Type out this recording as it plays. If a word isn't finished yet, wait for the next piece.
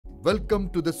Welcome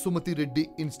to the Sumathi Reddy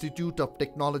Institute of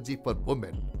Technology for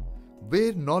Women,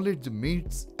 where knowledge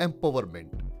meets empowerment.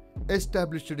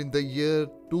 Established in the year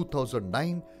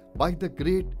 2009 by the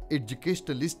great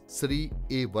educationalist Sri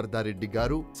A. Varda Reddy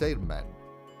Garu, Chairman,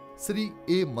 Sri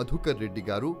A. Madhukar Reddy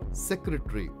Garu,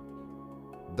 Secretary,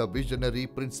 the visionary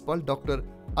Principal Dr.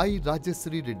 I.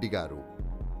 Rajasri Reddy Garu,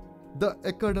 the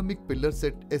academic pillars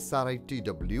at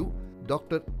SRITW,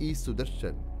 Dr. E.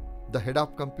 Sudarshan, the Head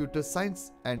of Computer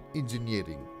Science and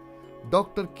Engineering,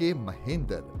 Dr. K.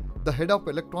 Mahender, the Head of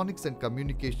Electronics and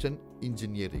Communication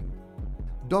Engineering,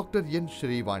 Dr. N.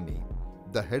 Shrivani,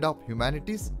 the Head of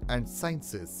Humanities and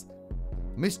Sciences,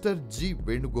 Mr. G.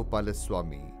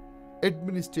 Venugopalaswamy,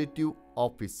 Administrative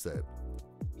Officer,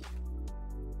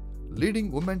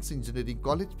 leading Women's Engineering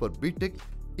College for BTech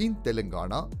in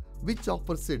Telangana, which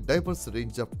offers a diverse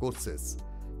range of courses.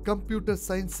 Computer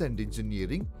Science and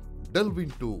Engineering delve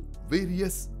into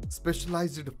various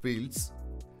specialized fields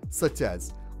such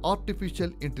as artificial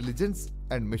intelligence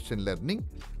and machine learning,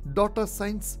 data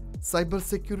science,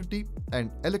 cybersecurity,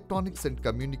 and electronics and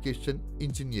communication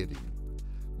engineering,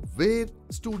 where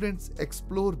students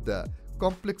explore the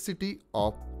complexity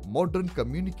of modern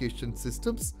communication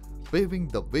systems, paving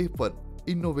the way for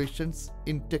innovations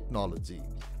in technology.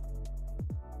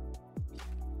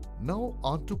 Now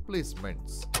on to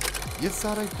placements.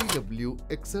 SRITW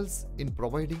excels in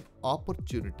providing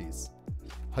opportunities.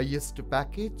 Highest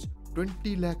package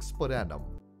 20 lakhs per annum.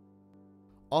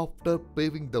 After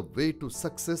paving the way to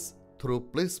success through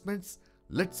placements,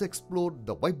 let's explore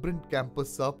the vibrant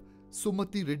campus of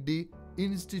Sumathi Reddy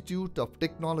Institute of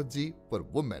Technology for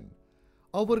Women.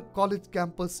 Our college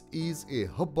campus is a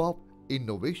hub of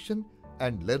innovation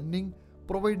and learning,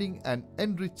 providing an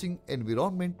enriching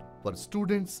environment for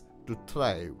students to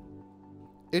thrive.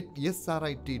 At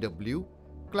SRITW,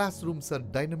 classrooms are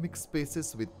dynamic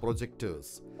spaces with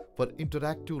projectors for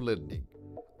interactive learning.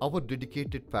 Our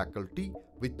dedicated faculty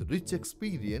with rich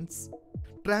experience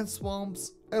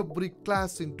transforms every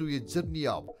class into a journey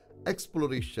of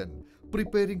exploration,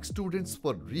 preparing students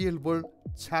for real-world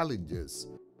challenges.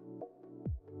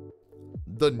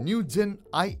 The New Gen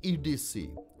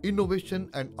IEDC, Innovation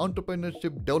and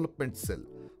Entrepreneurship Development Cell,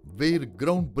 where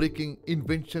groundbreaking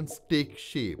inventions take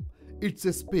shape. It's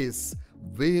a space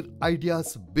where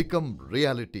ideas become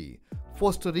reality,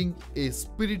 fostering a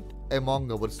spirit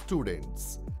among our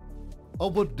students.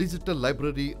 Our digital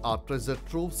library are treasure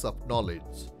troves of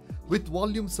knowledge, with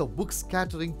volumes of books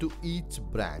catering to each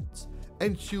branch,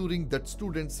 ensuring that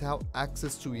students have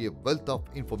access to a wealth of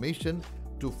information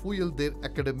to fuel their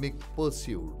academic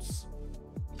pursuits.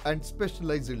 And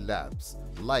specialized labs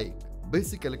like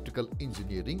basic electrical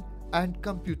engineering and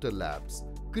computer labs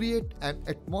create an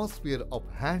atmosphere of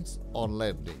hands-on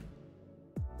learning.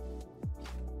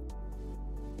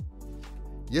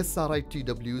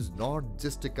 SRITW is not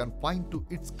just confined to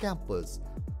its campus.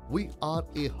 We are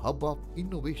a hub of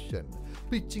innovation,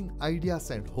 pitching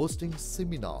ideas and hosting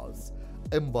seminars,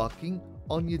 embarking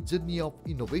on a journey of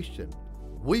innovation.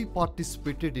 We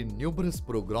participated in numerous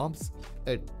programs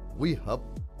at WeHub,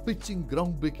 pitching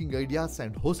groundbreaking ideas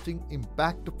and hosting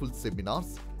impactful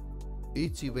seminars.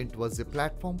 Each event was a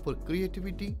platform for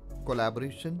creativity,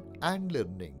 collaboration, and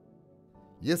learning.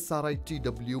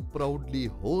 SRITW proudly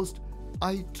hosts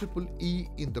IEEE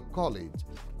in the college,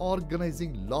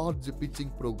 organizing large pitching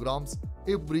programs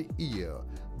every year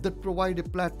that provide a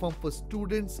platform for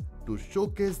students to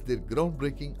showcase their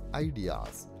groundbreaking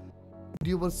ideas.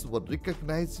 Endeavors were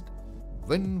recognized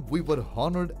when we were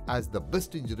honored as the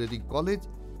best engineering college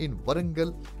in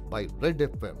Warangal by Red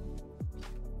FM.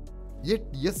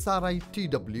 Yet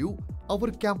SRITW,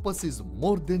 our campus is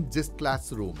more than just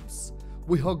classrooms.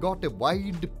 We have got a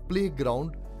wide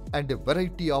playground and a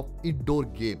variety of indoor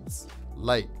games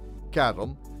like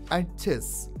carom and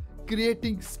chess,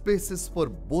 creating spaces for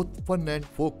both fun and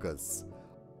focus.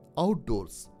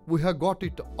 Outdoors, we have got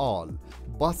it all: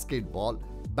 basketball,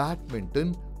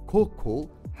 badminton, kho-kho,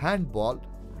 handball,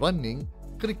 running,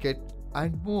 cricket,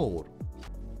 and more.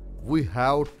 We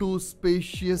have 2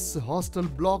 spacious hostel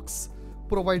blocks,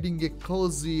 providing a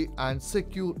cozy and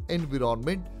secure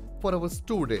environment for our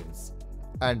students.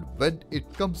 And when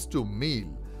it comes to meal,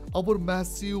 our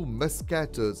massive mess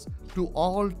caters to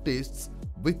all tastes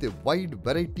with a wide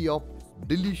variety of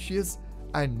delicious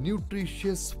and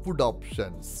nutritious food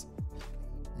options.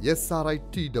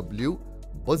 SRITW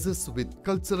buzzes with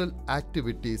cultural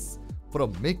activities,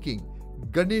 from making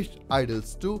Ganesh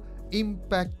idols to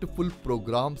impactful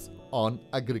programs on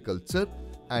agriculture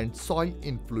and soil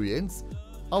influence.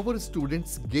 Our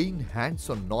students gain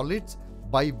hands-on knowledge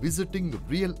by visiting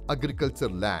real agriculture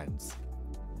lands.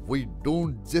 We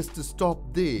don't just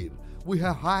stop there. we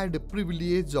have had the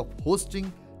privilege of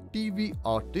hosting TV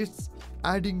artists,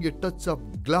 adding a touch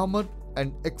of glamour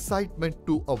and excitement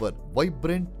to our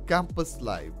vibrant campus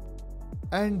life.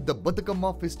 And the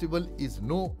Batukama Festival is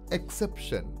no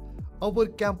exception. Our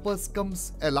campus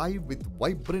comes alive with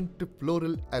vibrant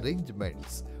floral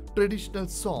arrangements, traditional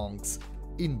songs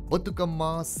in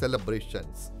Batukama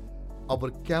celebrations. Our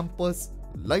campus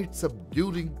lights up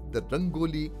during the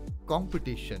Rangoli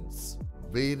competitions,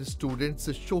 where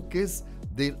students showcase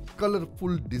their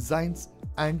colorful designs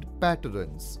and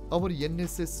patterns. Our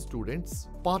NSS students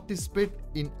participate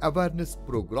in awareness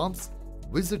programs,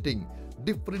 visiting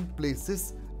different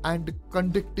places and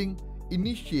conducting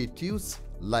initiatives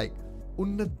like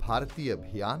Unnat Bharati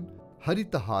Abhiyan,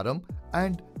 Haritaharam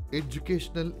and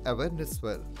educational awareness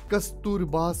for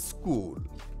Kasturba School.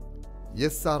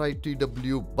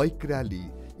 SRITW Bike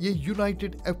Rally, a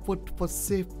united effort for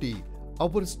safety.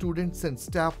 Our students and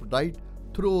staff ride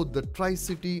through the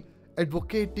Tri-City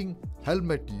advocating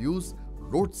helmet use,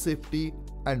 road safety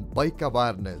and bike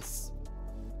awareness.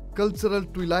 Cultural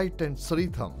Twilight and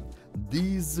SRITW.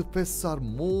 These fests are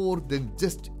more than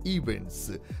just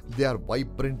events. They are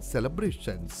vibrant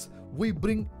celebrations. We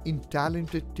bring in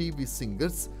talented TV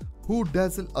singers who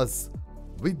dazzle us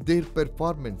with their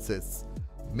performances,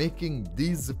 making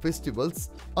these festivals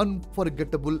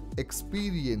unforgettable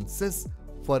experiences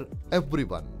for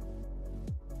everyone.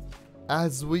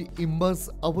 As we immerse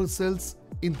ourselves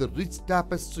in the rich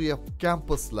tapestry of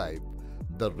campus life,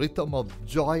 the rhythm of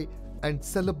joy and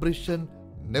celebration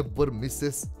never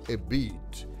misses a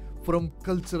beat. From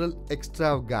cultural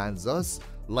extravaganzas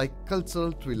like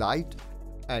Cultural Twilight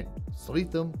and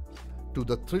SRITW to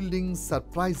the thrilling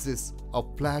surprises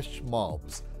of flash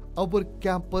mobs, our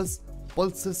campus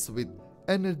pulses with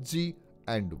energy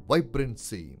and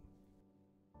vibrancy.